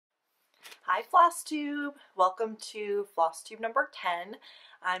Hi Flosstube! Welcome to Flosstube number 10.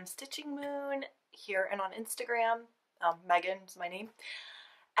 I'm Stitching Moon here and on Instagram. Megan's my name.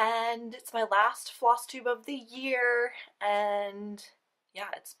 And it's my last Flosstube of the year, and yeah,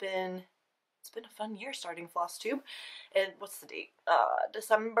 it's been a fun year starting Flosstube. And what's the date?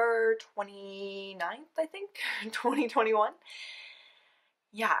 December 29th, I think, 2021.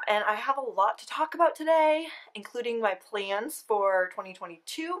 Yeah, and I have a lot to talk about today, including my plans for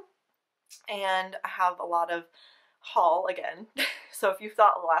 2022. And I have a lot of haul again. So if you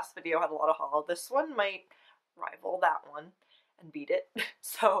thought the last video had a lot of haul, this one might rival that one and beat it.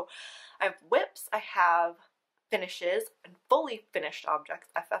 So I have whips, I have finishes and fully finished objects,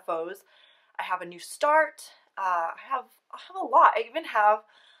 FFOs. I have a new start. I have a lot. I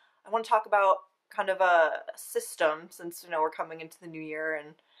want to talk about kind of a system, since we're coming into the new year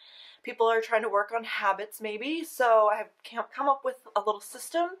and people are trying to work on habits maybe. So I have come up with a little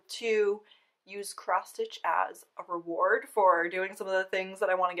system to use cross stitch as a reward for doing some of the things that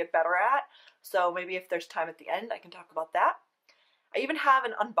I want to get better at. So maybe if there's time at the end, I can talk about that. I even have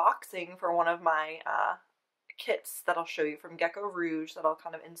an unboxing for one of my kits that I'll show you from Gecko Rouge that I'll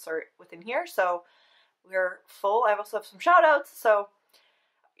kind of insert within here. So we're full. I also have some shout outs. So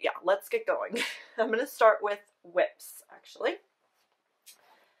yeah, let's get going. I'm going to start with whips, actually.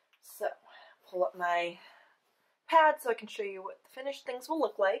 So pull up my pad so I can show you what the finished things will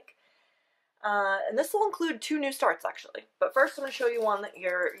look like. And this will include two new starts, actually. But first I'm going to show you one that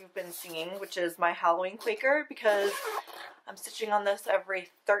you've been seeing, which is my Halloween Quaker, because I'm stitching on this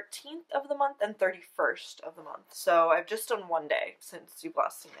every 13th of the month and 31st of the month. So I've just done one day since you've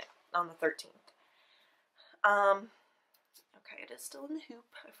last seen it, on the 13th. Okay, it is still in the hoop.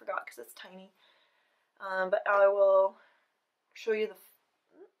 I forgot because it's tiny. But I will show you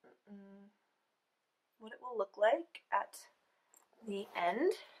what it will look like at the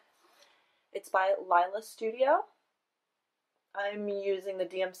end. It's by Lila Studio. I'm using the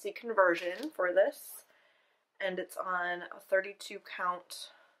DMC conversion for this, and it's on a 32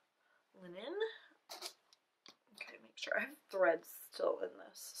 count linen. Okay, make sure I have threads still in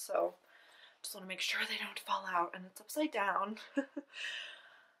this, so just want to make sure they don't fall out, and it's upside down.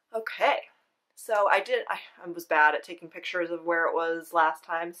 Okay, so I was bad at taking pictures of where it was last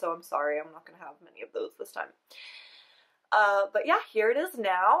time, so I'm sorry, I'm not going to have many of those this time. But yeah, here it is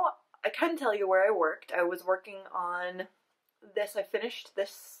now. I couldn't tell you where I worked. I was working on this. I finished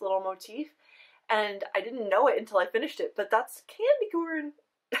this little motif, and I didn't know it until I finished it, but that's candy corn.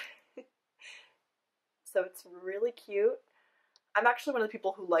 So it's really cute. I'm actually one of the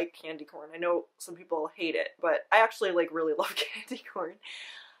people who like candy corn. I know some people hate it, but I actually really love candy corn.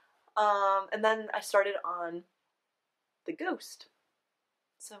 And then I started on the ghost.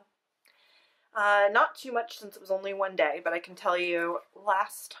 So not too much since it was only one day, but I can tell you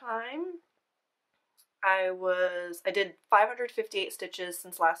last time I did 558 stitches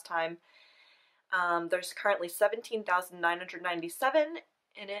since last time. There's currently 17,997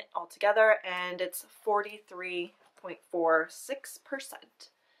 in it altogether, and it's 43.46%.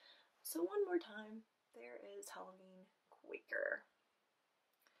 So one more time, there is Halloween Quaker.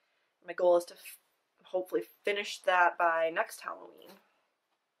 My goal is to hopefully finish that by next Halloween.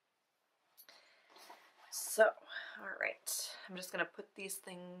 So, alright, I'm just going to put these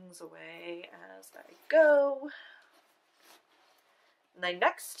things away as I go. My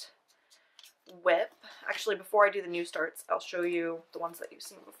next whip, actually before I do the new starts, I'll show you the ones that you've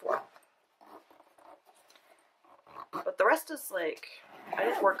seen before. But the rest is I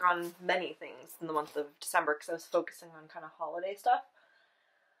didn't work on many things in the month of December because I was focusing on kind of holiday stuff.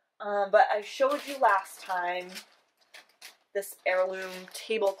 But I showed you last time this heirloom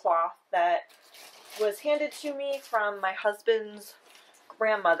tablecloth that was handed to me from my husband's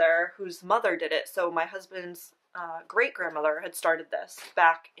grandmother, whose mother did it. So my husband's great-grandmother had started this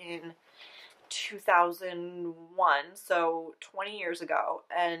back in 2001, so 20 years ago,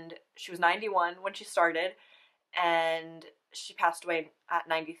 and she was 91 when she started, and she passed away at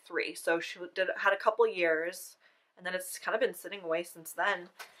 93. So she had a couple years, and then it's kind of been sitting away since then.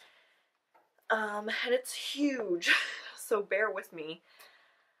 And it's huge, so bear with me.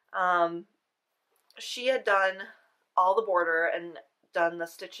 She had done all the border and done the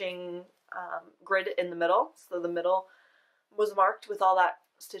stitching grid in the middle, so the middle was marked with all that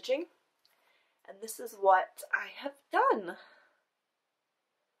stitching. And this is what I have done.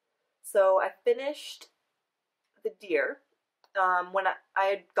 So I finished the deer. When I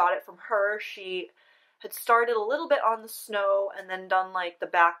had got it from her, she had started a little bit on the snow and then done the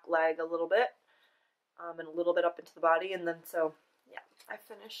back leg a little bit, and a little bit up into the body, and then so yeah, I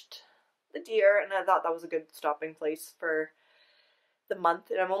finished the deer, and I thought that was a good stopping place for the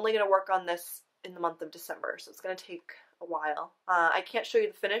month, and I'm only going to work on this in the month of December, so it's going to take a while. I can't show you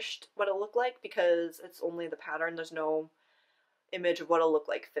the finished, what it'll look like, because it's only the pattern. There's no image of what it'll look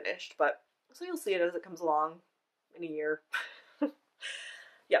like finished, but so you'll see it as it comes along in a year.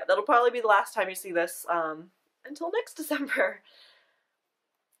 Yeah, that'll probably be the last time you see this until next December.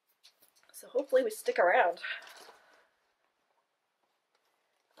 So hopefully we stick around.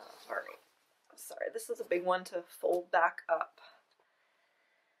 Alright, sorry, this is a big one to fold back up.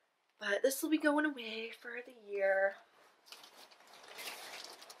 But this will be going away for the year.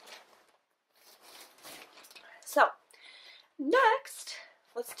 So, next,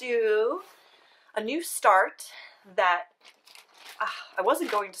 let's do a new start that I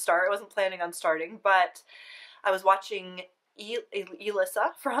wasn't going to start. I wasn't planning on starting, but I was watching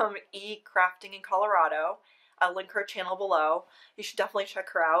Elissa from E-Crafting in Colorado. I'll link her channel below. You should definitely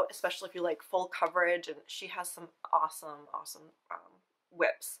check her out, especially if you like full coverage, and she has some awesome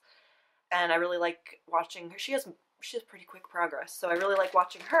whips. And I really like watching her. She has pretty quick progress, so I really like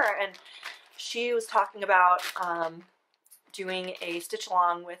watching her. And she was talking about doing a stitch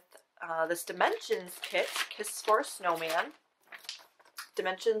along with this Dimensions kit, Kiss for a Snowman.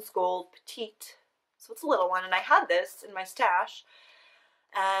 Dimensions Gold Petite. So it's a little one, and I had this in my stash,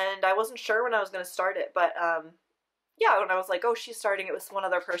 and I wasn't sure when I was going to start it, but yeah, when I was like, oh, she's starting it with one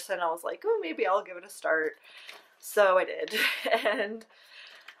other person, I was like, oh, maybe I'll give it a start. So I did, and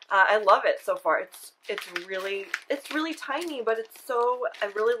I love it so far. It's really tiny, but it's so, I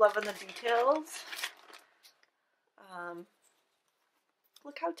really love in the details.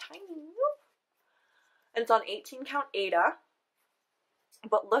 Look how tiny. And it's on 18 count Ada.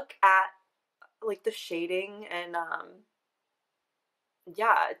 But look at like the shading, and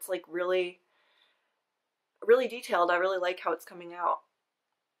yeah, it's like really detailed. I really like how it's coming out.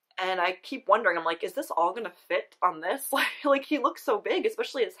 And I keep wondering, I'm like, is this all gonna fit on this? Like he looks so big,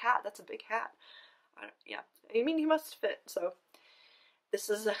 especially his hat. That's a big hat. Yeah, I mean, he must fit. So this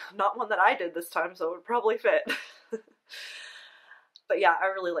is not one that I did this time, so it would probably fit. But yeah, I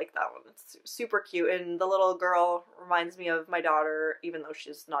really like that one. It's super cute, and the little girl reminds me of my daughter, even though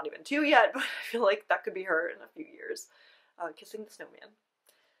she's not even 2 yet, but I feel like that could be her in a few years, kissing the snowman.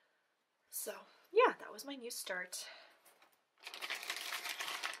 So yeah, that was my new start.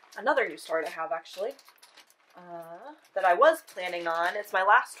 Another new start I have, actually, that I was planning on. It's my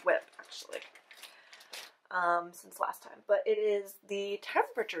last whip, actually, since last time, but it is the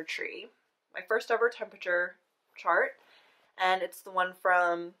temperature tree, my first ever temperature chart. And it's the one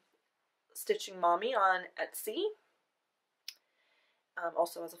from Stitching Mommy on Etsy.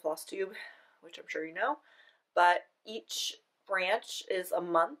 Also has a floss tube, which I'm sure you know. But each branch is a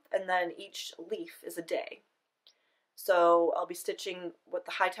month, and then each leaf is a day. So I'll be stitching what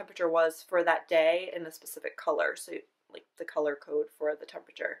the high temperature was for that day in a specific color. So like the color code for the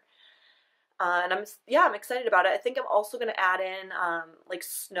temperature. And I'm excited about it. I think I'm also going to add in like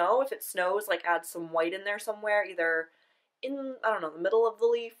snow. If it snows, like add some white in there somewhere, either in, I don't know, the middle of the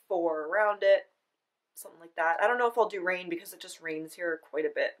leaf or around it, something like that. I don't know if I'll do rain because it just rains here quite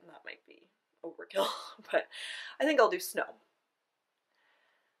a bit, and that might be overkill, but I think I'll do snow.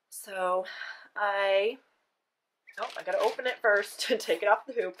 So I gotta open it first and take it off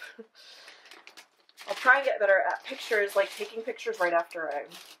the hoop. I'll try and get better at pictures, like taking pictures right after I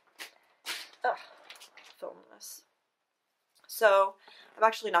film this. So I'm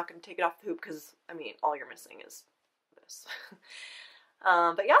actually not going to take it off the hoop because, I mean, all you're missing is this.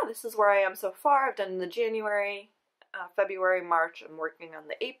 But yeah, this is where I am so far. I've done the January, February, March. I'm working on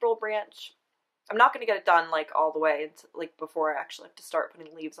the April branch. I'm not going to get it done like all the way until, like before I actually have to start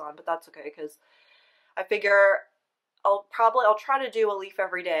putting leaves on, but that's okay because I figure I'll try to do a leaf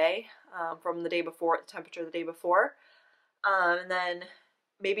every day from the day before, the temperature the day before, and then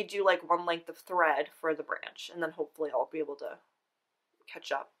maybe do like one length of thread for the branch, and then hopefully I'll be able to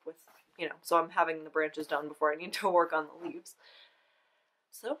catch up with, you know, so I'm having the branches done before I need to work on the leaves.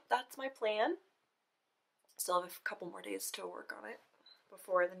 So that's my plan. Still have a couple more days to work on it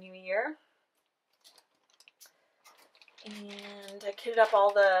before the new year. And I kitted up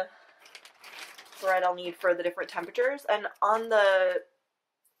all the thread I'll need for the different temperatures, and on the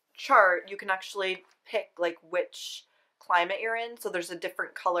chart you can actually pick like which climate you're in. So there's a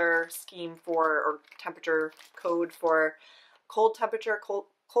different color scheme for, or temperature code for cold temperature,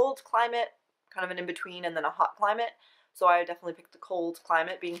 cold climate, kind of an in-between, and then a hot climate. So I definitely picked the cold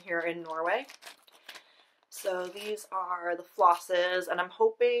climate, being here in Norway. So these are the flosses, and I'm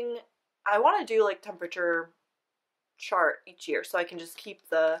hoping, I want to do like temperature chart each year so I can just keep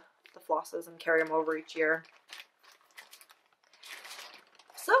the flosses and carry them over each year.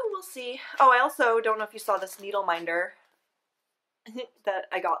 So we'll see. Oh, I also don't know if you saw this needle minder that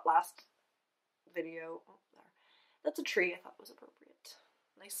I got last video. Oh, there. That's a tree. I thought was appropriate.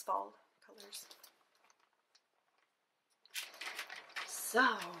 Nice fall colors. So,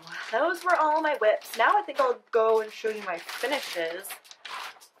 those were all my whips. Now I think I'll go and show you my finishes,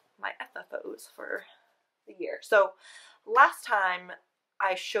 my FFOs for the year. So, last time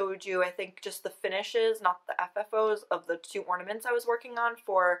I showed you, I think, just the finishes, not the FFOs, of the 2 ornaments I was working on,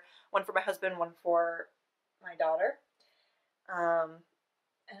 one for my husband, one for my daughter. And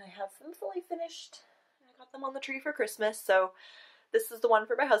I have them fully finished. I got them on the tree for Christmas, so this is the one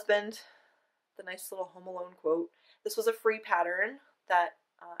for my husband, the nice little Home Alone quote. This was a free pattern that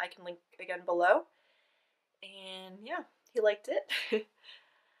I can link again below, and yeah, he liked it.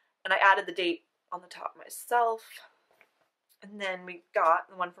 And I added the date on the top myself. And then we got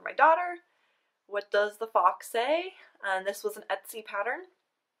the one for my daughter, What Does the Fox Say? And this was an Etsy pattern,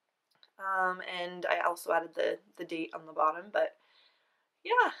 and I also added the date on the bottom. But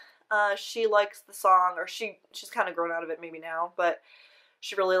yeah, she likes the song, or she's kind of grown out of it maybe now, but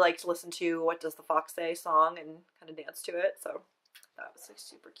she really liked to listen to What Does the Fox Say song and kind of dance to it, so that was a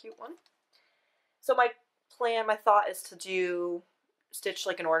super cute one. So my thought is to stitch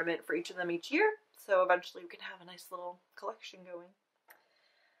like an ornament for each of them each year, so eventually we can have a nice little collection going.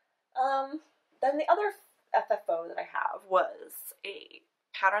 Then the other FFO that I have was a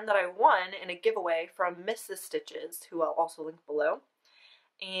pattern that I won in a giveaway from Mrs. Stitches, who I'll also link below.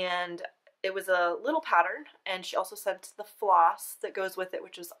 And it was a little pattern, and she also sent the floss that goes with it,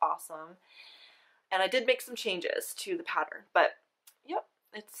 which was awesome. And I did make some changes to the pattern, but yep,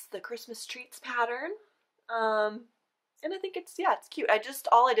 it's the Christmas treats pattern. And I think it's cute. I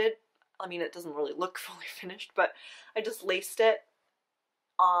mean, it doesn't really look fully finished, but I just laced it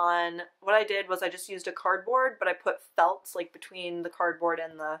on. What I did was I just used a cardboard, but I put felts like between the cardboard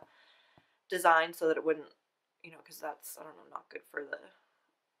and the design so that it wouldn't, because that's, I don't know, not good for the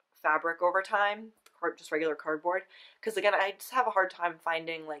fabric over time, just regular cardboard. Because again, I just have a hard time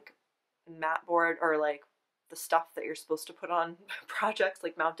finding like mat board or like the stuff that you're supposed to put on projects,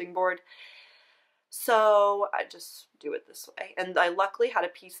 like mounting board. So I just do it this way. And I luckily had a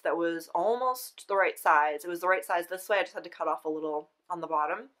piece that was almost the right size. It was the right size this way. I just had to cut off a little on the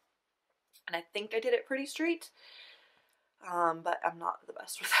bottom. And I think I did it pretty straight. But I'm not the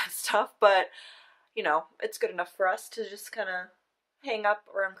best with that stuff. But, it's good enough for us to just kind of hang up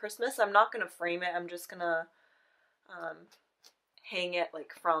around Christmas. I'm not going to frame it. I'm just going to hang it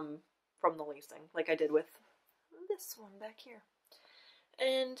like from the lacing, like I did with this one back here.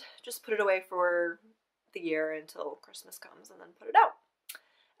 And just put it away for the year until Christmas comes and then put it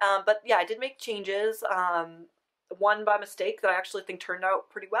out. But yeah, I did make changes. One by mistake that I actually think turned out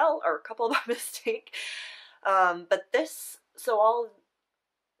pretty well, or a couple by mistake. But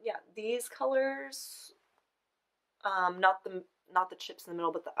these colors, not the chips in the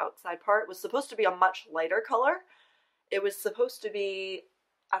middle, but the outside part, was supposed to be a much lighter color. It was supposed to be,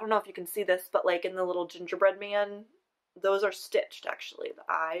 I don't know if you can see this, but like in the little gingerbread man, those are stitched actually.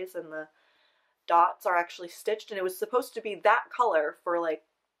 The eyes and the dots are actually stitched, and it was supposed to be that color for like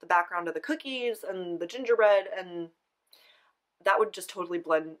the background of the cookies and the gingerbread, and that would just totally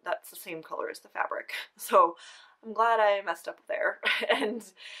blend. That's the same color as the fabric. So I'm glad I messed up there. And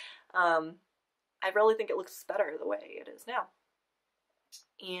I really think it looks better the way it is now.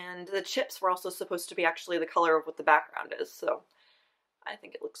 And the chips were also supposed to be actually the color of what the background is, so I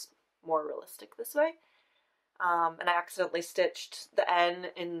think it looks more realistic this way. And I accidentally stitched the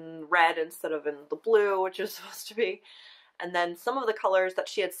N in red instead of in the blue, which was supposed to be. And then some of the colors that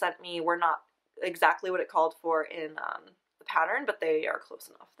she had sent me were not exactly what it called for in the pattern, but they are close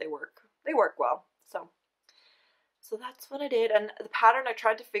enough. They work well. So that's what I did. And the pattern, I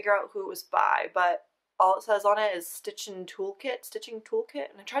tried to figure out who it was by, but all it says on it is stitching toolkit.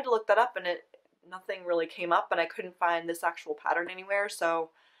 And I tried to look that up, and nothing really came up, and I couldn't find this actual pattern anywhere, so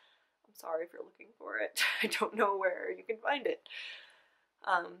I'm sorry if you're looking for it. I don't know where you can find it.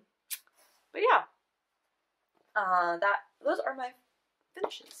 But yeah, those are my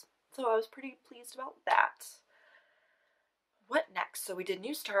finishes. So I was pretty pleased about that. What next? So we did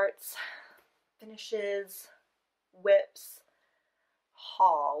new starts, finishes, whips,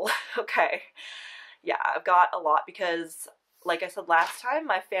 haul. Okay. Yeah, I've got a lot because, like I said last time,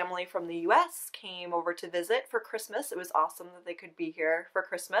 my family from the US came over to visit for Christmas. It was awesome that they could be here for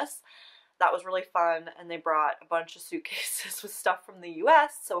Christmas. That was really fun, and they brought a bunch of suitcases with stuff from the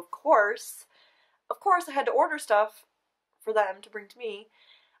US, so of course I had to order stuff for them to bring to me,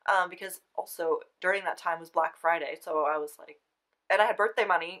 because also during that time was Black Friday, so I was like, and I had birthday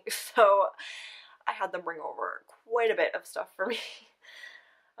money, so I had them bring over quite a bit of stuff for me.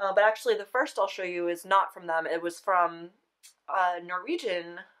 But actually the first I'll show you is not from them. It was from a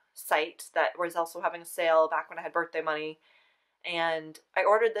Norwegian site that was also having a sale back when I had birthday money, and I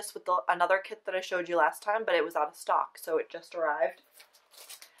ordered this with another kit that I showed you last time, but it was out of stock, so it just arrived.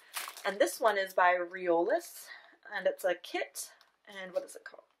 And this one is by Riolis, and it's a kit, and what is it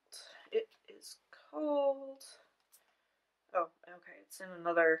called? It is called, oh, okay, it's in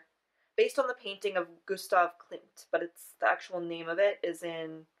another, based on the painting of Gustav Klimt, but it's, the actual name of it is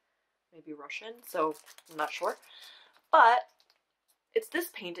in maybe Russian, so I'm not sure. But it's this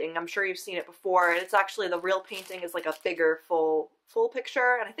painting, I'm sure you've seen it before, and it's actually, the real painting is like a bigger full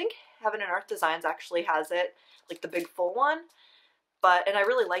picture, and I think Heaven and Earth Designs actually has it, like the big full one. But, and I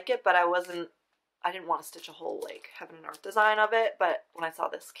really like it, but I didn't want to stitch a whole like Heaven and Earth design of it, but when I saw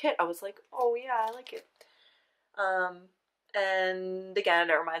this kit, I was like, oh yeah, I like it. And again,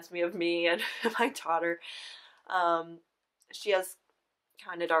 it reminds me of me and my daughter. She has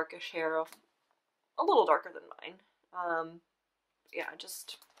kind of darkish hair, a little darker than mine. Yeah,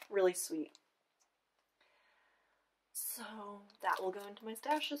 just really sweet. So that will go into my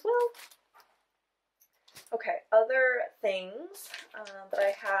stash as well. Okay, other things that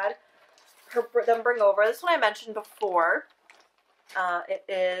I had them bring over. This one I mentioned before. It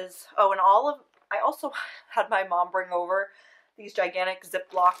is, oh, and I also had my mom bring over these gigantic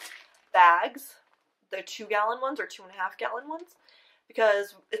Ziploc bags, the 2-gallon ones or 2.5-gallon ones,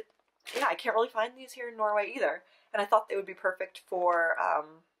 because yeah, I can't really find these here in Norway either. And I thought they would be perfect for, I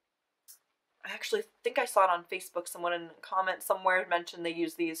actually think I saw it on Facebook. Someone in a comment somewhere mentioned they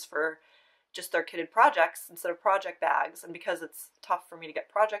use these for just their kitted projects instead of project bags. And because it's tough for me to get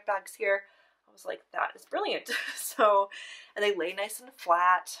project bags here, I was like, that is brilliant. So, and they lay nice and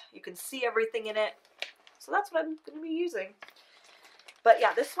flat. You can see everything in it. So that's what I'm going to be using. But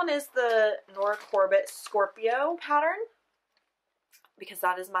yeah, this one is the Nora Corbett Scorpio pattern, because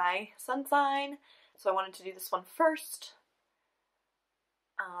that is my sun sign. So I wanted to do this one first.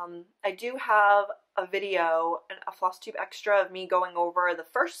 I do have a video, a Flosstube extra of me going over the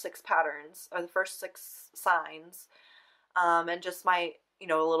first 6 patterns, or the first 6 signs, and just my, you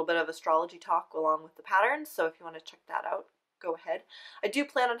know, a little bit of astrology talk along with the patterns. So if you want to check that out, go ahead. I do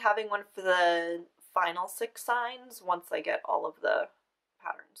plan on having one for the final 6 signs once I get all of the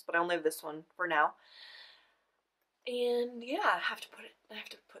patterns, but I only have this one for now. And yeah, I have to put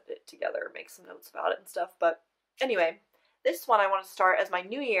it together, make some notes about it and stuff. But anyway, this one I want to start as my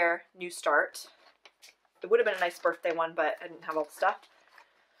new start. It would have been a nice birthday one, but I didn't have all the stuff.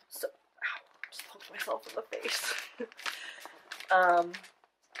 So, ow, just poked myself in the face.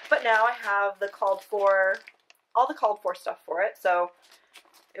 But now I have all the called for stuff for it. So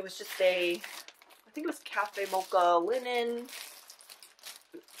it was just I think it was cafe mocha linen.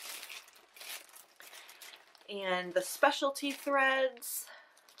 And the specialty threads.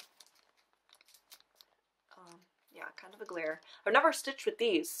 Yeah, kind of a glare. I've never stitched with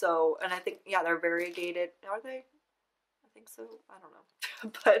these, so, and I think, yeah, they're variegated. Are they? I think so. I don't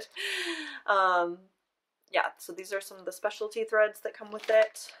know. But, yeah, so these are some of the specialty threads that come with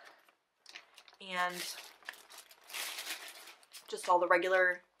it. And just all the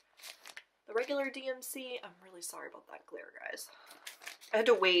regular DMC. I'm really sorry about that glare, guys. I had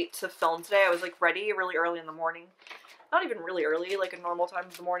to wait to film today. I was like ready really early in the morning. Not even really early, like a normal time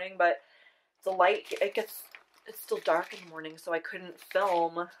of the morning, but the light, it's still dark in the morning, so I couldn't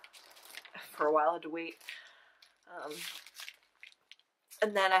film for a while. I had to wait.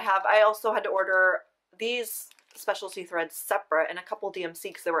 And then I also had to order these specialty threads separate and a couple DMC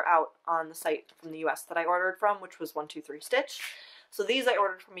because they were out on the site from the US that I ordered from, which was 123 Stitch. So these I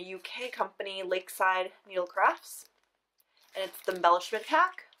ordered from a UK company, Lakeside Needlecrafts. And it's the embellishment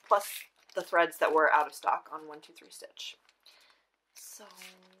pack, plus the threads that were out of stock on 123 Stitch. So,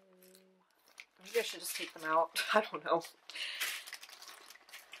 maybe I should just take them out. I don't know.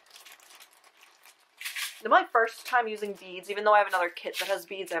 This is my first time using beads, even though I have another kit that has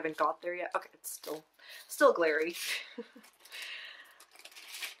beads. I haven't got there yet. Okay, it's still glary.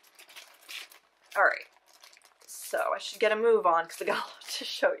 Alright. So, I should get a move on because I got a lot to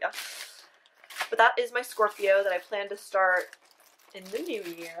show you. But that is my Scorpio that I plan to start in the new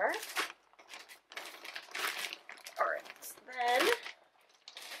year. Alright, so then,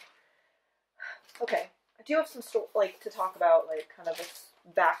 okay, I do have some to talk about, like, kind of a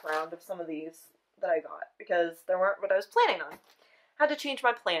background of some of these that I got, because they weren't what I was planning on. I had to change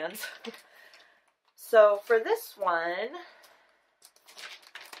my plans. So for this one,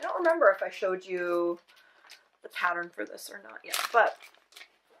 I don't remember if I showed you the pattern for this or not yet, but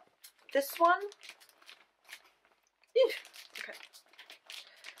this one,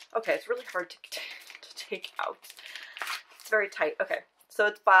 okay, it's really hard to take out. It's very tight. Okay, so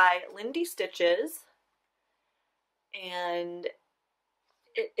it's by Lindy Stitches, and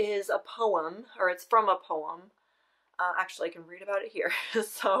it is a poem, or it's from a poem. Actually, I can read about it here.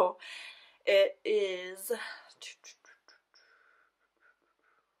 So it is,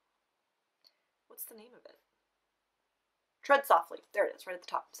 what's the name of it? Tread Softly. There it is, right at the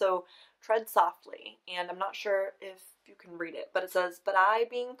top. So Tread Softly, and I'm not sure if you can read it, but it says, "But I,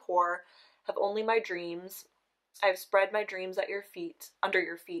 being poor, have only my dreams. I have spread my dreams at your feet, under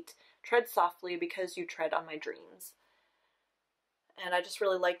your feet. Tread softly because you tread on my dreams." And I just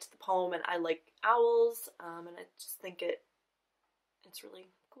really liked the poem, and I like owls, and I just think it's really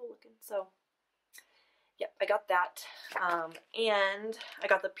cool looking. So yeah, I got that, and I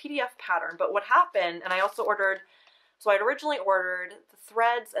got the PDF pattern. But what happened, and I also ordered, so I'd originally ordered the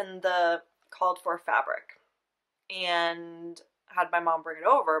threads and the called for fabric, and had my mom bring it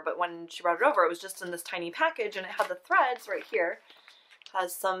over, but when she brought it over, it was just in this tiny package, and it had the threads right here. It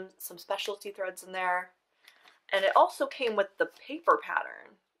has some specialty threads in there, and it also came with the paper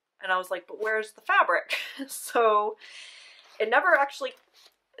pattern, and I was like, but where's the fabric? So it never actually,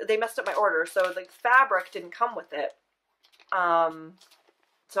 they messed up my order, so the fabric didn't come with it.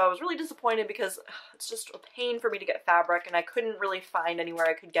 So I was really disappointed because it's just a pain for me to get fabric, and I couldn't really find anywhere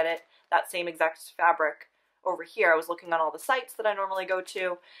I could get it, that same exact fabric over here. I was looking on all the sites that I normally go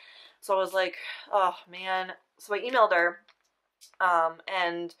to, so I was like, oh man. So I emailed her,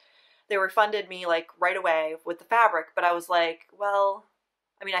 and they refunded me like right away with the fabric, but I was like, well,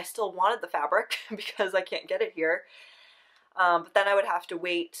 I mean, I still wanted the fabric because I can't get it here. But then I would have to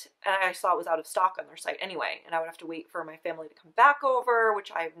wait, and I saw it was out of stock on their site anyway, and I would have to wait for my family to come back over,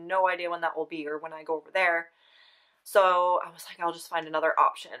 which I have no idea when that will be or when I go over there. So I was like, I'll just find another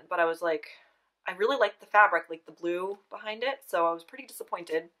option. But I was like, I really liked the fabric, like the blue behind it, so I was pretty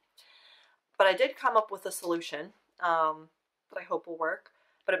disappointed. But I did come up with a solution that I hope will work.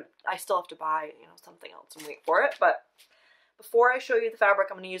 But I still have to buy, you know, something else and wait for it. But before I show you the fabric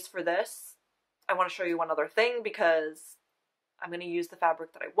I'm going to use for this, I want to show you one other thing, because I'm going to use the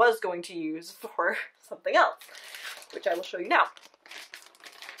fabric that I was going to use for something else, which I will show you now.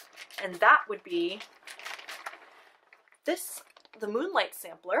 And that would be this, the Moonlight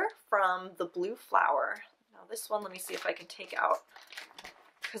sampler from the Blue Flower. Now this one, let me see if I can take out,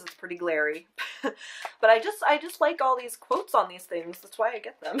 because it's pretty glary. But I just like all these quotes on these things. That's why I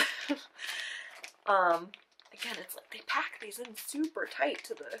get them. Again, it's like they pack these in super tight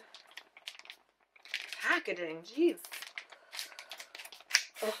to the packaging. Jeez.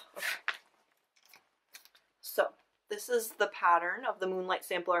 Oh, okay. So this is the pattern of the Moonlight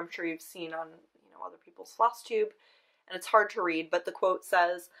sampler. I'm sure you've seen on, you know, other people's Flosstube, and it's hard to read, but the quote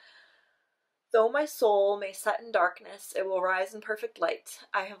says, "Though my soul may set in darkness, it will rise in perfect light.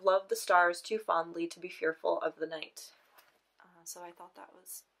 I have loved the stars too fondly to be fearful of the night." So I thought that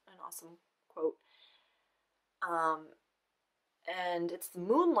was an awesome quote. And it's the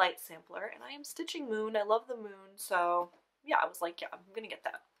Moonlight sampler, and I am stitching Moon. I love the moon, so yeah, I was like, yeah, I'm gonna get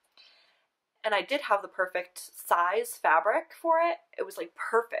that. And I did have the perfect size fabric for it. It was like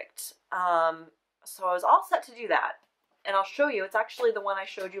perfect. So I was all set to do that. And I'll show you, it's actually the one I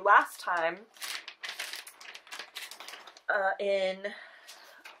showed you last time in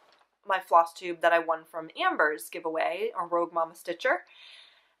my Flosstube that I won from Amber's giveaway, or Rogue Mama Stitcher.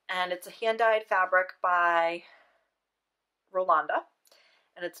 And it's a hand-dyed fabric by Rolanda,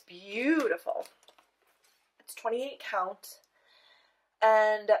 and it's beautiful. It's 28 count.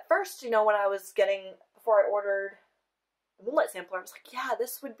 And at first, you know, when I was getting, before I ordered the Moonlight sampler, I was like, yeah,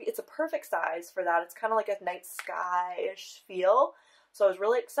 this would be, it's a perfect size for that. It's kind of like a night sky-ish feel. So I was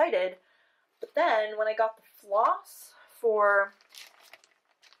really excited. But then when I got the floss for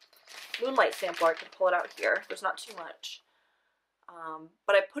Moonlight sampler, I can pull it out here. There's not too much.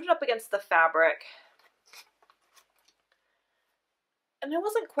 But I put it up against the fabric, and I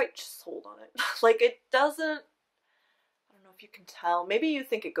wasn't quite sold on it. Like, it doesn't, I don't know if you can tell. Maybe you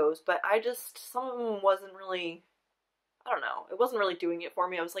think it goes, but I just, some of them wasn't really, I don't know. It wasn't really doing it for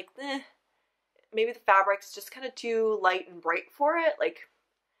me. I was like, eh, maybe the fabric's just kind of too light and bright for it. Like,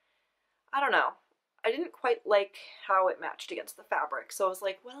 I don't know. I didn't quite like how it matched against the fabric. So I was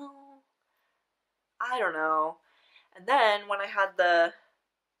like, well, I don't know. And then when I had the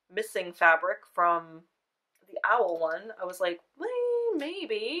missing fabric from the owl one, I was like, well,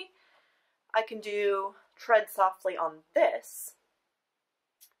 maybe I can do Tread Softly on this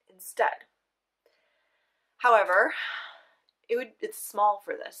instead. However, it's small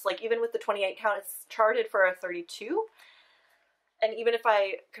for this. Like, even with the 28 count, it's charted for a 32. And even if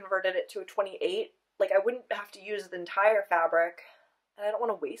I converted it to a 28, like, I wouldn't have to use the entire fabric, and I don't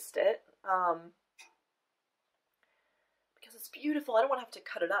want to waste it. Because it's beautiful. I don't want to have to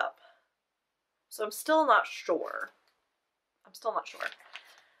cut it up. So I'm still not sure. I'm still not sure.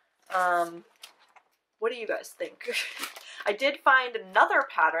 What do you guys think? I did find another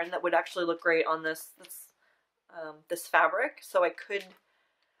pattern that would actually look great on this fabric, so I could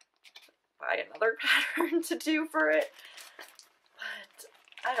buy another pattern to do for it, but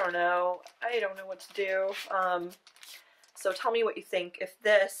I don't know. I don't know what to do. So tell me what you think. If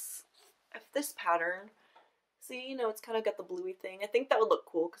this pattern, see, you know, it's kind of got the bluey thing. I think that would look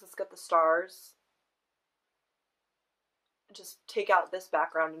cool because it's got the stars. Just take out this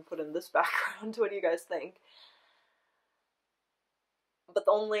background and put in this background. What do you guys think? But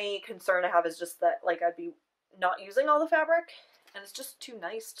the only concern I have is just that, like, I'd be not using all the fabric, and it's just too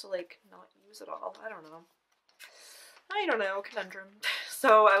nice to, like, not use it all. I don't know, conundrum.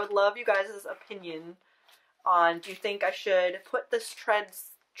 So I would love you guys' opinion on, do you think I should put this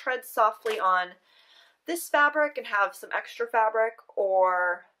tread softly on this fabric and have some extra fabric,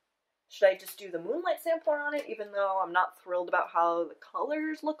 or should I just do the Moonlight sampler on it, even though I'm not thrilled about how the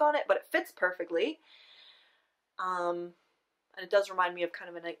colors look on it, but it fits perfectly. And it does remind me of kind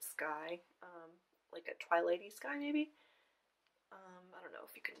of a night sky, like a twilighty sky maybe. I don't know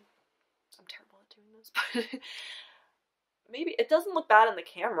if you can, I'm terrible at doing this, but maybe it doesn't look bad in the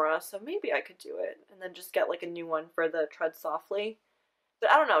camera, so maybe I could do it and then just get like a new one for the tread softly.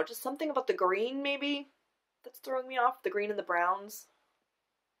 But I don't know, just something about the green maybe that's throwing me off, the green and the browns.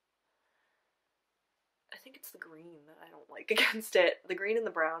 I think it's the green that I don't like against it. The green and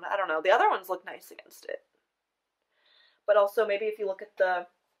the brown, I don't know. The other ones look nice against it. But also maybe if you look at the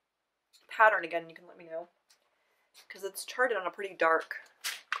pattern again, you can let me know. Because it's charted on a pretty dark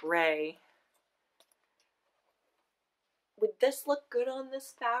gray. Would this look good on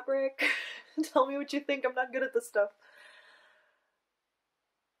this fabric? Tell me what you think. I'm not good at this stuff.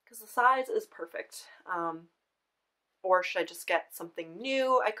 Because the size is perfect. Or should I just get something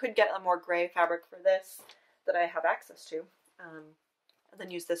new? I could get a more gray fabric for this that I have access to. And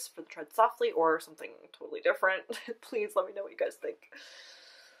then use this for the tread softly or something totally different. Please let me know what you guys think.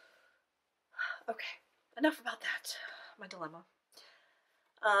 Okay, enough about that. My dilemma.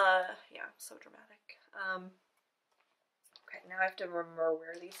 Yeah, so dramatic. Okay, now I have to remember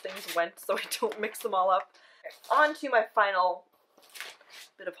where these things went so I don't mix them all up. Okay, on to my final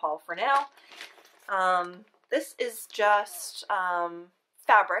bit of haul for now. This is just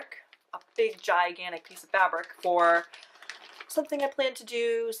fabric, a big gigantic piece of fabric for something I plan to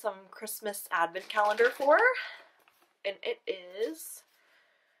do some Christmas advent calendar for, and it is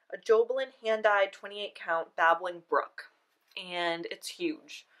a Jobelin hand-dyed 28 count Babbling Brook, and it's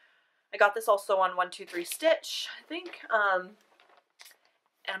huge. I got this also on 123 Stitch, I think, and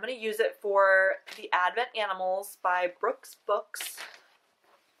I'm going to use it for the Advent Animals by Brooks Books.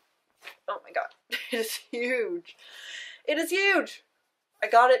 Oh my god, it is huge. It is huge! I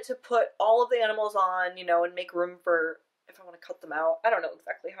got it to put all of the animals on, you know, and make room for if I want to cut them out. I don't know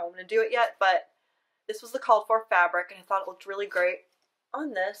exactly how I'm going to do it yet, but this was the called for fabric, and I thought it looked really great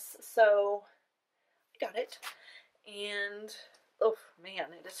on this, so I got it. And, oh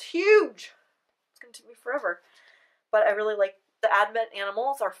man, it is huge! It's going to take me forever. But I really like the Advent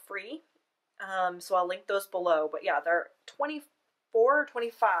Animals are free, so I'll link those below. But yeah, they're 24 or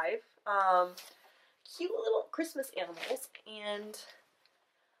 25. Cute little Christmas animals, and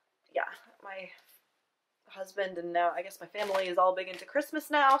yeah, my husband and now I guess my family is all big into Christmas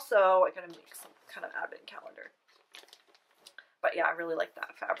now, so I gotta make some kind of advent calendar. But yeah, I really like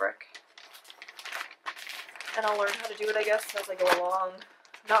that fabric, and I'll learn how to do it, I guess, as I go along.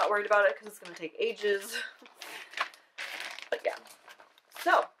 Not worried about it because it's gonna take ages. But yeah,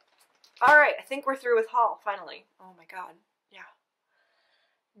 so alright, I think we're through with haul finally. Oh my god, yeah.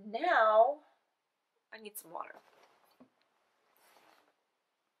 Now I need some water.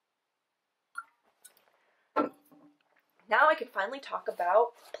 Now I can finally talk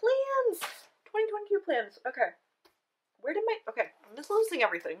about plans. 2022 plans. Okay. Where did okay, I'm just losing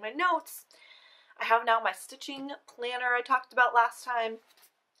everything. My notes. I have now my stitching planner I talked about last time.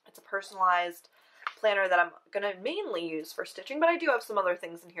 It's a personalized planner that I'm going to mainly use for stitching, but I do have some other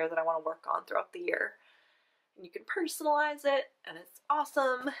things in here that I want to work on throughout the year. And you can personalize it, and it's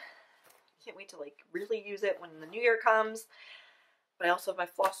awesome. Can't wait to like really use it when the new year comes. But I also have my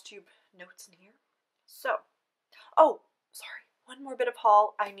Flosstube notes in here. So, oh, sorry, one more bit of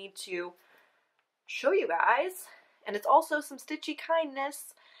haul I need to show you guys, and it's also some stitchy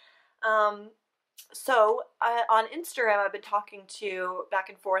kindness. So on Instagram I've been talking to back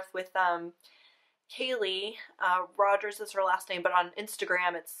and forth with Kaylee, Rogers is her last name, but on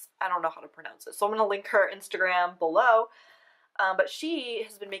Instagram it's, I don't know how to pronounce it, so I'm going to link her Instagram below. But she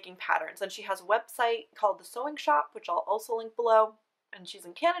has been making patterns, and she has a website called The Sewing Shop, which I'll also link below, and she's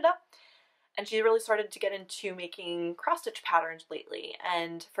in Canada. And she really started to get into making cross-stitch patterns lately.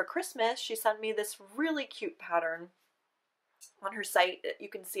 And for Christmas, she sent me this really cute pattern on her site. You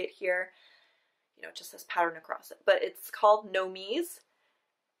can see it here. You know, it just says pattern across it. But it's called Gnomies.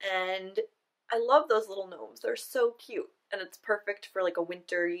 And I love those little gnomes. They're so cute. And it's perfect for like a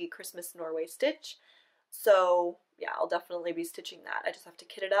wintry Christmas Norway stitch. So yeah, I'll definitely be stitching that. I just have to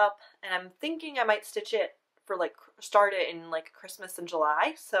kit it up. And I'm thinking I might stitch it for like, start it in like Christmas in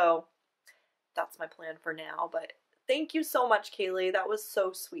July. So that's my plan for now. But thank you so much, Kaylee. That was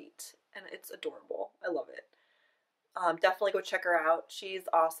so sweet. And it's adorable. I love it. Definitely go check her out. She's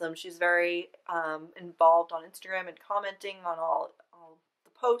awesome. She's very involved on Instagram and commenting on all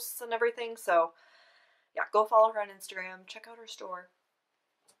the posts and everything. So yeah, go follow her on Instagram. Check out her store.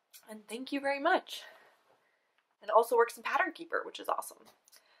 And thank you very much. And it also works in Pattern Keeper, which is awesome.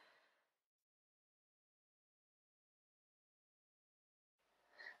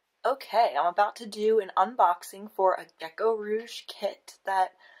 Okay, I'm about to do an unboxing for a Gecko Rouge kit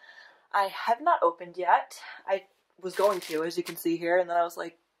that I have not opened yet. I was going to, as you can see here, and then I was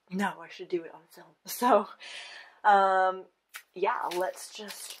like, no, I should do it on film. So, yeah, let's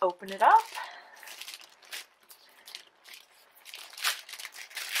just open it up.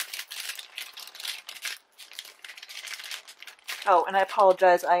 Oh, and I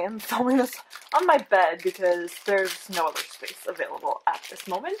apologize, I am filming this on my bed because there's no other space available at this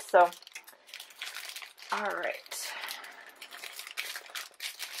moment, so, alright.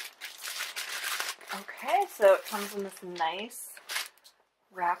 Okay, so it comes in this nice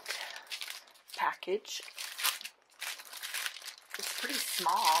wrapped package. It's pretty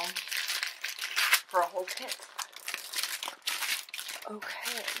small for a whole kit.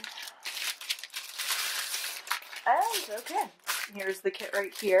 Okay. And, okay, here's the kit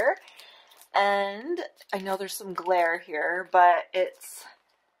right here. And I know there's some glare here, but it's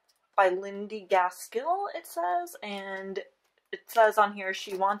by Lindy Gaskill, it says, and it says on here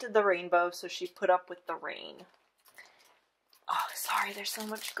she wanted the rainbow, so she put up with the rain. Oh, sorry, there's so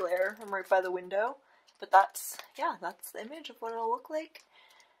much glare. I'm right by the window. But that's, yeah, that's the image of what it'll look like.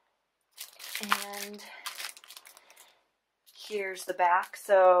 And here's the back,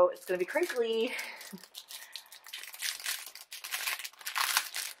 so it's going to be crinkly.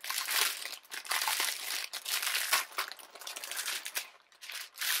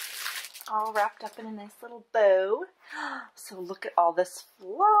 All wrapped up in a nice little bow. So look at all this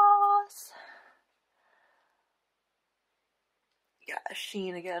floss. Yeah, a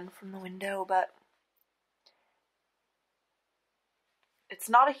sheen again from the window, but it's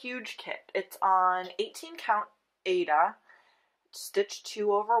not a huge kit. It's on 18 count Aida, stitch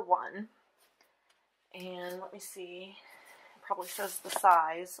 2/1. And let me see, it probably says the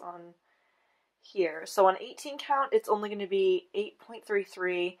size on here. So on 18 count, it's only going to be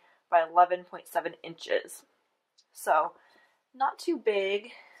 8.33 by 11.7 inches. So not too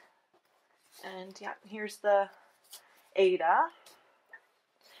big. And yeah, here's the Aida.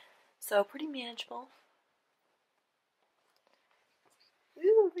 So pretty manageable.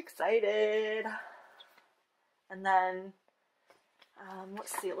 Ooh, I'm excited. And then,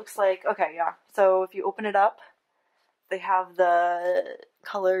 let's see, it looks like, okay, yeah. So if you open it up, they have the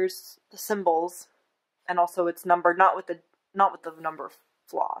colors, the symbols, and also it's numbered, not with the number of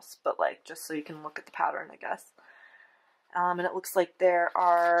floss, but like just so you can look at the pattern, I guess. And it looks like there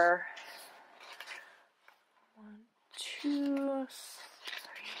are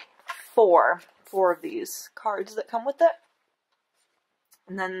 4 of these cards that come with it.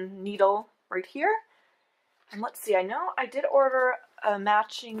 And then needle right here. And let's see, I know I did order a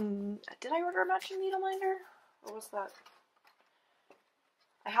matching, did I order a matching needle minder? Or was that?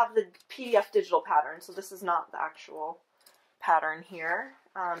 I have the PDF digital pattern, so this is not the actual pattern here.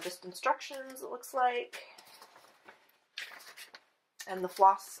 Just instructions, it looks like. And the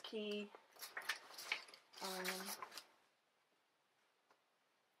floss key.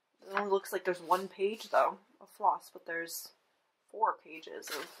 It only looks like there's 1 page, though, of floss, but there's 4 pages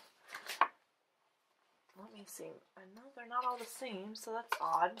of... Let me see. I know they're not all the same, so that's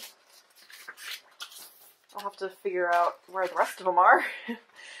odd. I'll have to figure out where the rest of them are.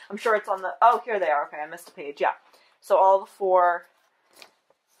 I'm sure it's on the... Oh, here they are. Okay, I missed a page. Yeah. So all the 4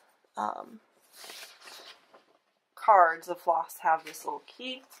 cards of floss have this little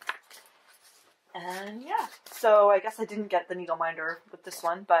key. And yeah, so I guess I didn't get the needle minder with this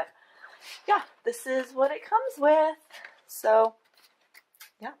one, but yeah, this is what it comes with. So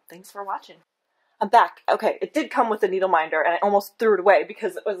yeah, thanks for watching. I'm back. Okay, it did come with a needle minder, and I almost threw it away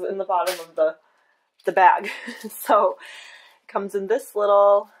because it was in the bottom of the bag. So it comes in this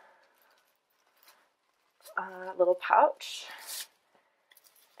little pouch,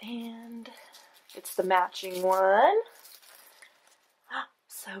 And it's the matching one.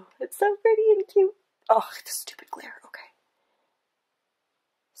 So, it's so pretty and cute. Oh, the stupid glare, okay.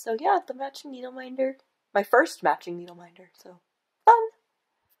 So yeah, the matching needle minder. My first matching needle minder, so fun!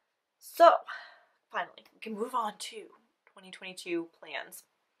 So, finally, we can move on to 2022 plans.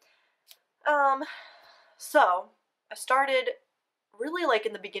 So, I started really like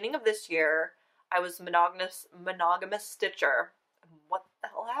in the beginning of this year, I was monogamous stitcher. What the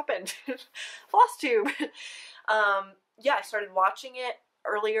hell happened? Flosstube! Yeah, I started watching it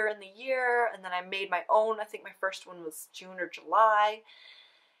earlier in the year, and then I made my own. I think my first one was June or July,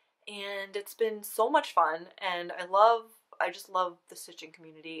 and it's been so much fun, and I just love the stitching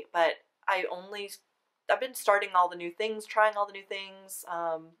community, but I've been starting all the new things, trying all the new things.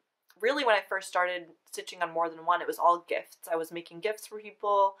 Really, when I first started stitching on more than one, it was all gifts. I was making gifts for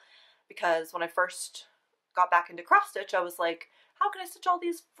people, because when I first got back into cross stitch, I was like, how can I stitch all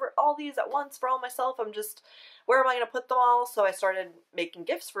these at once for all myself? Where am I going to put them all? So I started making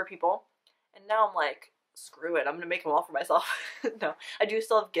gifts for people, and now I'm like, screw it, I'm going to make them all for myself. No, I do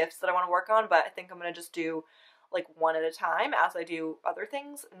still have gifts that I want to work on, but I think I'm going to just do like one at a time as I do other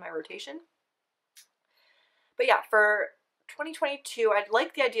things in my rotation. But yeah, for 2022, I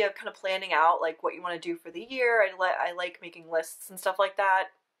like the idea of kind of planning out like what you want to do for the year. I like making lists and stuff like that.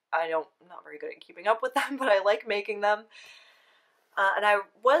 I'm not very good at keeping up with them, but I like making them. And I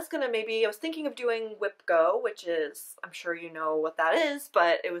was thinking of doing Whip Go, which is, I'm sure you know what that is,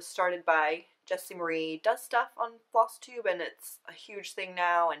 but it was started by Jessie Marie Does Stuff on Flosstube, and it's a huge thing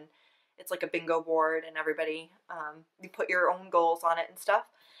now, and it's like a bingo board, and everybody, you put your own goals on it and stuff.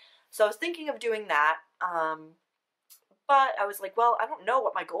 So I was thinking of doing that, but I was like, well, I don't know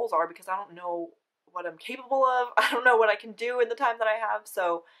what my goals are, because I don't know what I'm capable of. I don't know what I can do in the time that I have,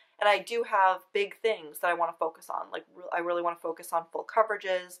 and I do have big things that I want to focus on. Like, I really want to focus on full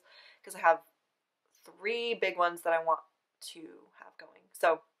coverages, because I have 3 big ones that I want to have going.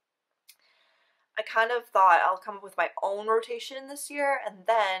 So I kind of thought I'll come up with my own rotation this year, and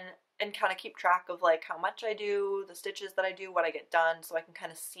kind of keep track of like how much I do, the stitches that I do, what I get done, so I can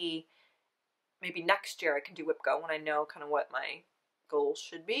kind of see, maybe next year I can do Whip Go when I know kind of what my goals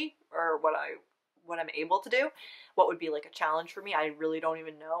should be, or what I'm able to do, what would be like a challenge for me. I really don't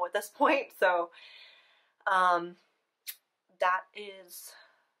even know at this point. So that is,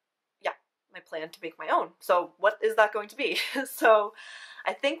 yeah, my plan to make my own. So what is that going to be? So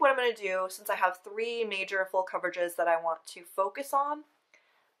I think what I'm going to do, since I have 3 major full coverages that I want to focus on,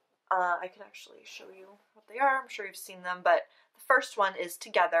 I can actually show you what they are. I'm sure you've seen them, but the first one is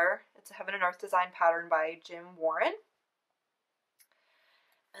Together. It's a Heaven and Earth design pattern by Jim Warren.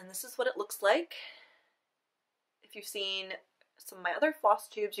 And this is what it looks like. If you've seen some of my other floss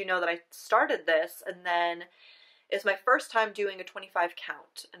tubes, you know that I started this, and then it's my first time doing a 25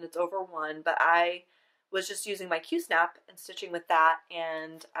 count, and it's over 1, but I was just using my Q-snap and stitching with that,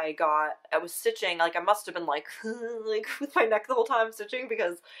 and I was stitching, like, I must have been like, like with my neck the whole time stitching,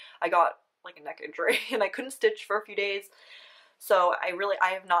 because I got like a neck injury and I couldn't stitch for a few days. So I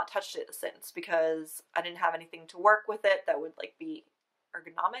have not touched it since, because I didn't have anything to work with it that would like be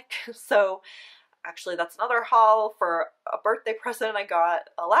ergonomic. So actually that's another haul. For a birthday present, I got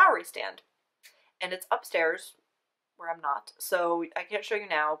a Lowry stand, and it's upstairs where I'm not, so I can't show you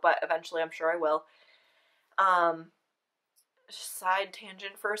now, but eventually I'm sure I will. Side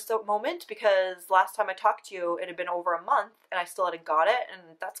tangent for a moment, because last time I talked to you, it had been over a month and I still hadn't got it,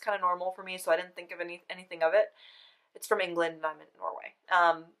 and that's kind of normal for me, so I didn't think of anything of it. It's from England and I'm in Norway.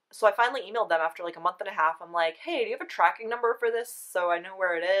 So I finally emailed them after like a month and a half. I'm like, hey, do you have a tracking number for this so I know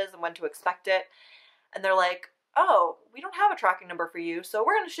where it is and when to expect it? And they're like, oh, we don't have a tracking number for you, so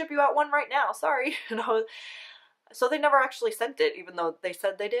we're going to ship you out one right now, sorry. So they never actually sent it, even though they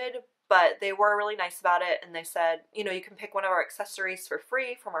said they did, but they were really nice about it, and they said, you know, you can pick one of our accessories for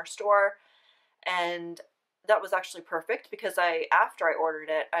free from our store, and that was actually perfect, because after I ordered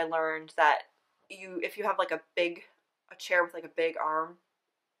it, I learned that if you have like a chair with like a big arm,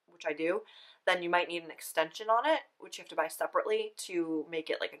 which I do, then you might need an extension on it, which you have to buy separately to make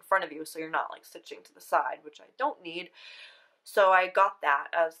it like in front of you, so you're not like stitching to the side, which I don't need. So I got that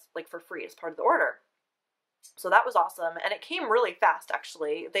as like for free as part of the order. So that was awesome, and it came really fast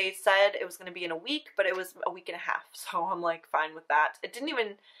actually. They said it was going to be in a week, but it was a week and a half, so I'm like fine with that. I didn't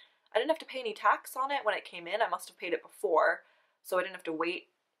have to pay any tax on it when it came in. I must have paid it before, so I didn't have to wait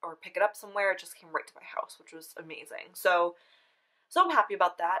or pick it up somewhere. It just came right to my house, which was amazing. So I'm happy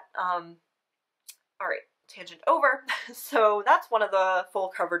about that. Alright, tangent over. So that's one of the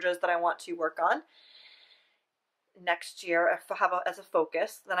full coverages that I want to work on next year as a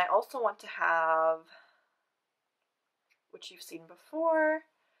focus. Then I also want to have, which you've seen before,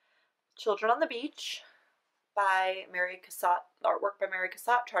 Children on the Beach by Mary Cassatt, artwork by Mary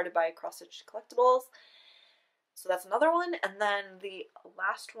Cassatt, charted by Cross Stitch Collectibles. So that's another one. And then the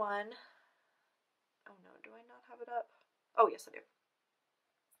last one, oh no, do I not have it up? Oh yes, I do.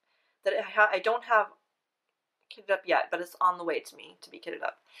 That I don't have kitted up yet, but it's on the way to me to be kitted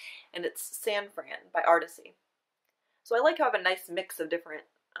up. And it's San Fran by Artecy. So I like to have a nice mix of different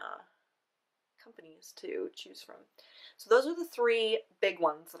companies to choose from. So those are the three big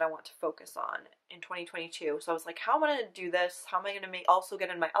ones that I want to focus on in 2022. So I was like, how am I going to do this? How am I going to also get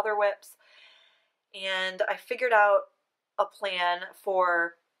in my other whips? And I figured out a plan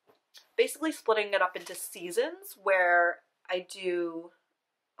for basically splitting it up into seasons where I do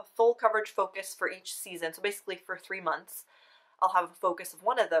a full coverage focus for each season. So basically for 3 months, I'll have a focus of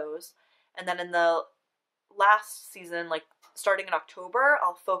one of those. And then in the last season, like starting in October,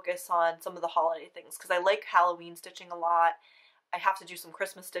 I'll focus on some of the holiday things because I like Halloween stitching a lot. I have to do some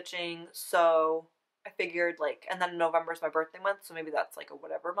Christmas stitching, so I figured like, and then November is my birthday month, so maybe that's like a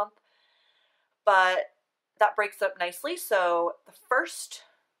whatever month. But that breaks up nicely. So the first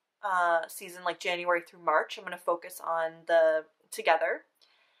season, like January through March, I'm going to focus on the Together.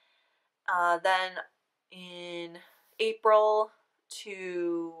 Then in April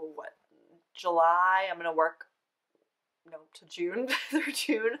to July, I'm going to work, to June through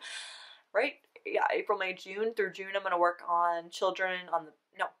June, right? Yeah, April, May, June through June, I'm going to work on San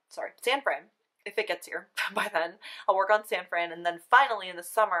Fran, if it gets here by then. I'll work on San Fran, and then finally in the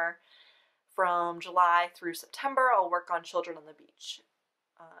summer, from July through September, I'll work on Children on the Beach.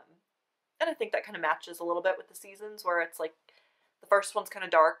 And I think that kind of matches a little bit with the seasons, where it's like, the first one's kind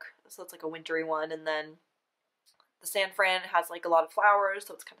of dark, so it's like a wintry one, and then the San Fran has like a lot of flowers,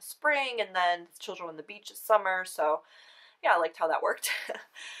 so it's kind of spring, and then Children on the Beach is summer, so yeah, I liked how that worked.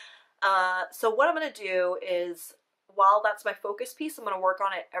 So what I'm going to do is, while that's my focus piece, I'm going to work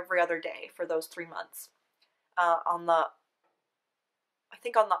on it every other day for those 3 months. I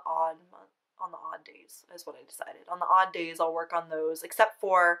think on the odd days is what I decided. On the odd days, I'll work on those, except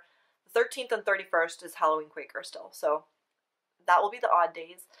for the 13th and 31st is Halloween Quaker still, so that will be the odd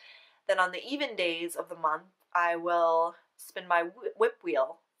days. Then on the even days of the month, I will spin my whip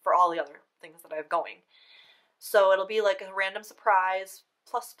wheel for all the other things that I have going. So it'll be like a random surprise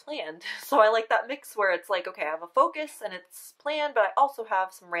plus planned. So I like that mix where it's like, okay, I have a focus and it's planned, but I also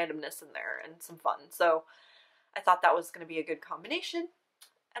have some randomness in there and some fun. So I thought that was going to be a good combination,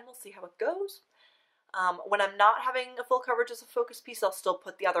 and we'll see how it goes. When I'm not having a full coverage as a focus piece, I'll still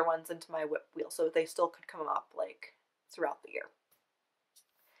put the other ones into my whip wheel, so they still could come up like throughout the year.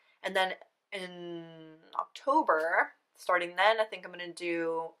 And then in October, starting then, I think I'm going to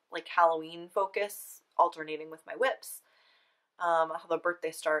do like Halloween focus, alternating with my whips. I'll have a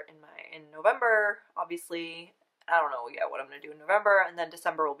birthday start in November, obviously. I don't know yet what I'm going to do in November, and then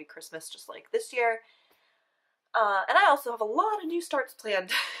December will be Christmas, just like this year. And I also have a lot of new starts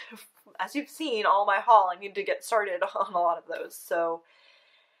planned. As you've seen, all my haul, I need to get started on a lot of those. So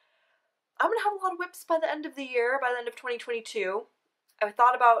I'm going to have a lot of whips by the end of the year, by the end of 2022. I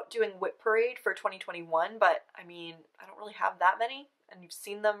thought about doing Whip Parade for 2021, but I mean, I don't really have that many, and you've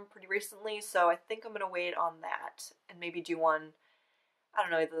seen them pretty recently, so I think I'm going to wait on that and maybe do one, I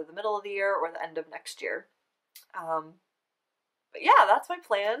don't know, either the middle of the year or the end of next year. But yeah, that's my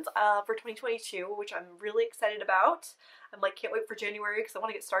plans for 2022, which I'm really excited about. I'm like, can't wait for January because I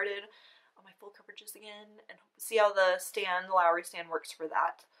want to get started on my full coverages again and see how the Lowry stand works for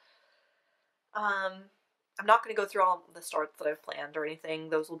that. I'm not going to go through all the starts that I've planned or anything.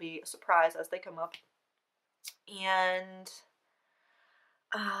 Those will be a surprise as they come up. And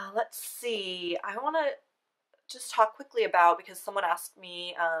let's see. I want to just talk quickly about, because someone asked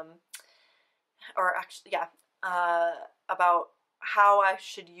me, about how I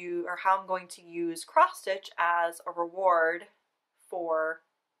should use, or how I'm going to use cross stitch as a reward for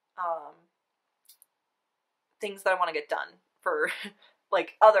things that I want to get done for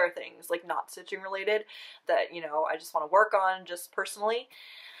like other things, like not stitching related, that, I just want to work on just personally.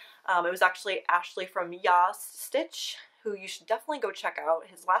 It was actually Ashley from Yas Stitch, who you should definitely go check out.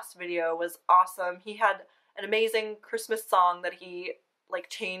 His last video was awesome. He had an amazing Christmas song that he like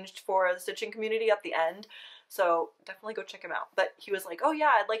changed for the stitching community at the end. So definitely go check him out. But he was like, oh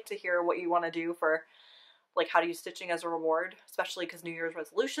yeah, I'd like to hear what you want to do for like how to use stitching as a reward, especially because New Year's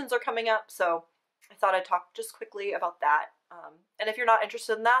resolutions are coming up. So I thought I'd talk just quickly about that. And if you're not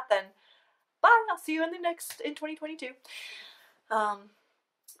interested in that, then bye, I'll see you in 2022. But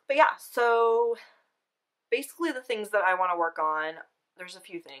yeah, so basically the things that I want to work on, there's a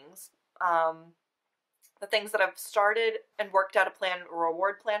few things. The things that I've started and worked out a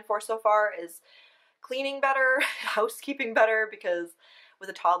reward plan for so far is cleaning better, housekeeping better, because with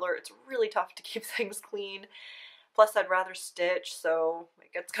a toddler, it's really tough to keep things clean. Plus, I'd rather stitch, so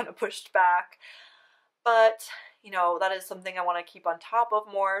it gets kind of pushed back. But, you know, that is something I want to keep on top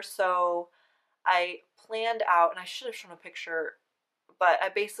of more, so I planned out, and I should have shown a picture, but I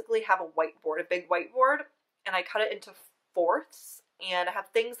basically have a whiteboard, a big whiteboard, and I cut it into fourths, and I have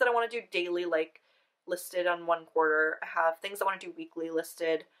things that I want to do daily, like listed on one quarter. I have things I want to do weekly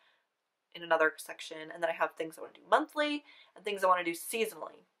listed in another section, and then I have things I want to do monthly and things I want to do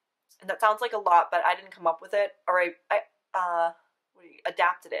seasonally. And that sounds like a lot, but I didn't come up with it, or I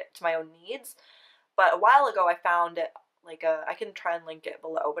adapted it to my own needs. But a while ago I found it, like I can try and link it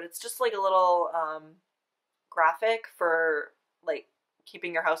below, but it's just like a little graphic for like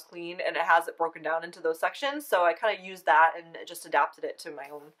keeping your house clean, and it has it broken down into those sections. So I kind of used that and just adapted it to my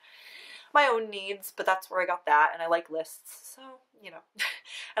own needs, but that's where I got that, and I like lists, so, you know.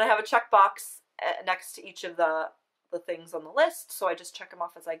 And I have a checkbox next to each of the things on the list, so I just check them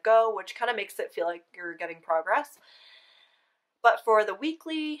off as I go, which kind of makes it feel like you're getting progress. But for the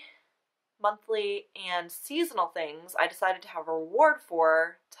weekly, monthly, and seasonal things, I decided to have a reward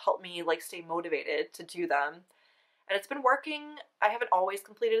for to help me like stay motivated to do them. And it's been working. I haven't always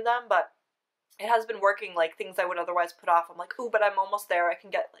completed them, but it has been working. Like things I would otherwise put off, I'm like, ooh, but I'm almost there, I can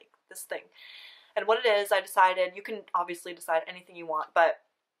get like this thing. And what it is, I decided, you can obviously decide anything you want, but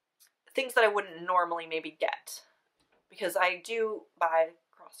things that I wouldn't normally maybe get, because I do buy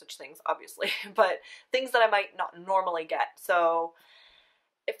cross-stitch things, obviously, but things that I might not normally get. So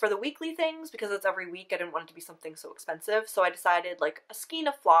for the weekly things, because it's every week, I didn't want it to be something so expensive, so I decided like a skein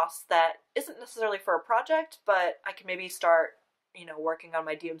of floss that isn't necessarily for a project, but I can maybe start, you know, working on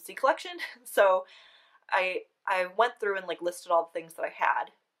my DMC collection. So I went through and like listed all the things that I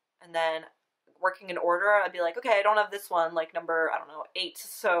had, and then working in order, I'd be like, okay, I don't have this one, like number, I don't know, 8,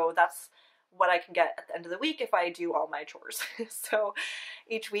 so that's what I can get at the end of the week if I do all my chores. So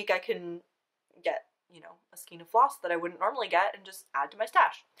each week I can get, you know, a skein of floss that I wouldn't normally get and just add to my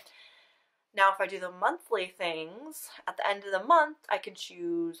stash. Now if I do the monthly things, at the end of the month I can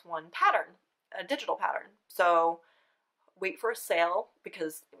choose one pattern, a digital pattern. So wait for a sale,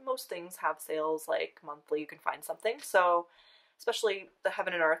 because most things have sales like monthly, you can find something. So especially the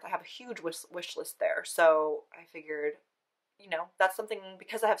Heaven and Earth, I have a huge wish list there. So I figured, you know, that's something,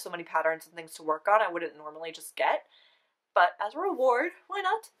 because I have so many patterns and things to work on, I wouldn't normally just get, but as a reward, why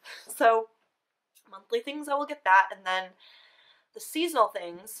not? So monthly things, I will get that. And then the seasonal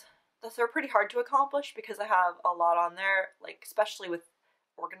things, they're pretty hard to accomplish because I have a lot on there, like especially with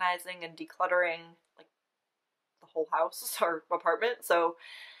organizing and decluttering like the whole house or apartment. So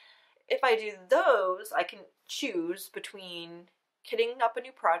if I do those, I can choose between kitting up a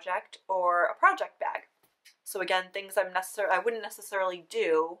new project or a project bag. So again, things I wouldn't necessarily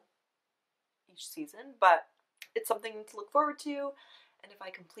do each season, but it's something to look forward to, and if I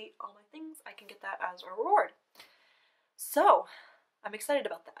complete all my things, I can get that as a reward. So I'm excited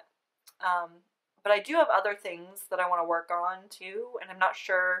about that. But I do have other things that I want to work on too, and I'm not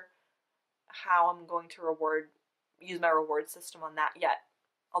sure how I'm going to use my reward system on that yet.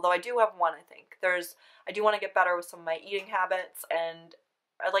 Although I do have one, I think. I do want to get better with some of my eating habits, and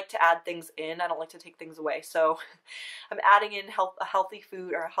I like to add things in. I don't like to take things away. So I'm adding in a healthy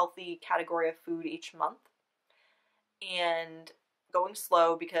food, or a healthy category of food each month, and going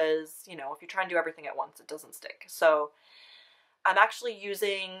slow, because, you know, if you try and do everything at once, it doesn't stick. So I'm actually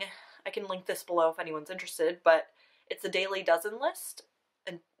using, I can link this below if anyone's interested, but it's a daily dozen list,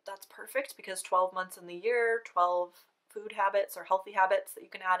 and that's perfect because 12 months in the year, 12 food habits or healthy habits that you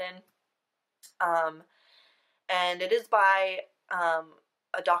can add in. And it is by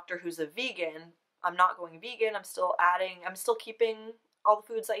a doctor who's a vegan. I'm not going vegan. I'm still keeping all the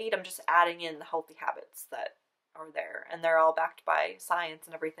foods I eat. I'm just adding in the healthy habits that are there, and they're all backed by science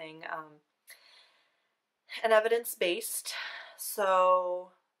and everything, and evidence-based. So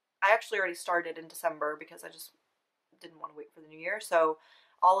I actually already started in December because I just didn't want to wait for the new year. So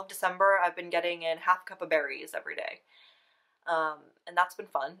all of December I've been getting in half a cup of berries every day. And that's been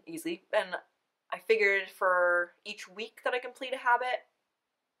fun, easy. And I figured for each week that I complete a habit,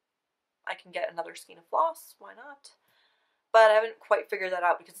 I can get another skein of floss. Why not? But I haven't quite figured that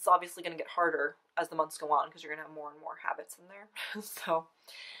out, because it's obviously going to get harder as the months go on, because you're going to have more and more habits in there. So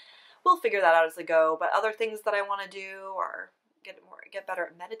we'll figure that out as I go. But other things that I want to do are get better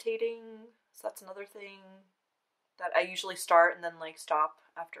at meditating. So that's another thing that I usually start and then like stop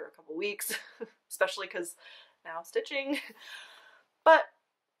after a couple weeks, especially because now stitching. But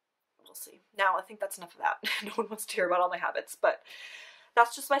we'll see. Now I think that's enough of that. No one wants to hear about all my habits, but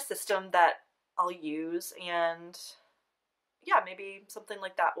that's just my system that I'll use, and yeah, maybe something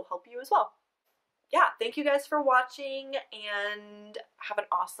like that will help you as well. yeah, thank you guys for watching, and have an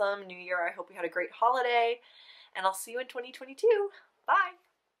awesome new year. I hope you had a great holiday, and I'll see you in 2022. Bye!